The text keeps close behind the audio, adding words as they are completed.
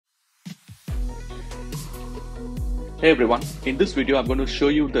Hey everyone, in this video I'm going to show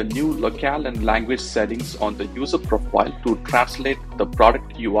you the new locale and language settings on the user profile to translate the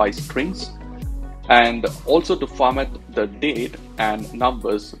product UI strings and also to format the date and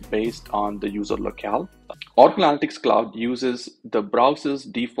numbers based on the user locale. Oracle Analytics Cloud uses the browser's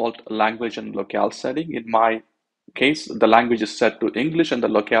default language and locale setting. In my case, the language is set to English and the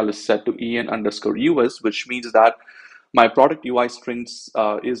locale is set to EN_US, which means that my product UI strings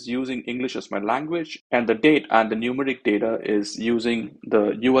is using English as my language, and the date and the numeric data is using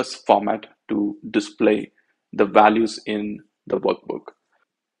the US format to display the values in the workbook.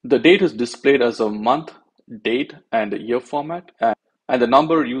 The date is displayed as a month, date, and year format, and the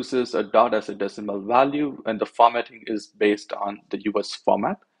number uses a dot as a decimal value, and the formatting is based on the US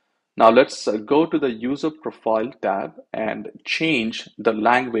format. Now let's go to the user profile tab and change the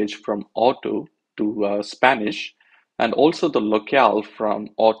language from auto to Spanish, and also the locale from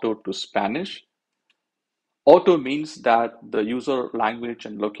auto to Spanish. Auto means that the user language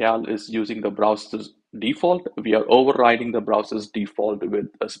and locale is using the browser's default. We are overriding the browser's default with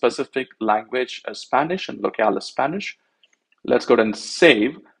a specific language as Spanish and locale as Spanish. Let's go ahead and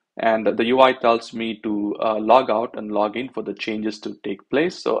save. And the UI tells me to log out and log in for the changes to take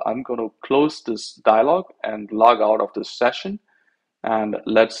place. So I'm going to close this dialog and log out of this session. And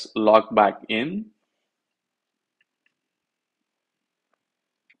let's log back in.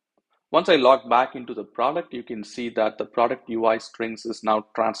 Once I log back into the product, you can see that the product UI strings is now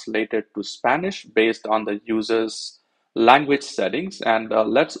translated to Spanish based on the user's language settings. And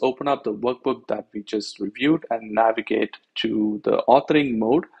let's open up the workbook that we just reviewed and navigate to the authoring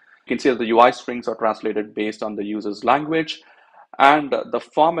mode. You can see that the UI strings are translated based on the user's language, and the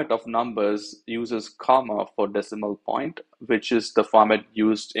format of numbers uses comma for decimal point, which is the format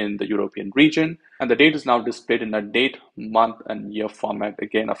used in the European region. And the date is now displayed in a date, month, and year format,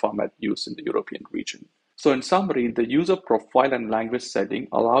 again, a format used in the European region. So in summary, the user profile and language setting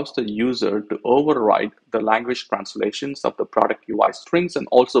allows the user to override the language translations of the product UI strings and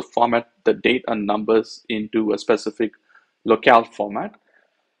also format the date and numbers into a specific locale format.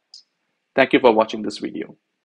 Thank you for watching this video.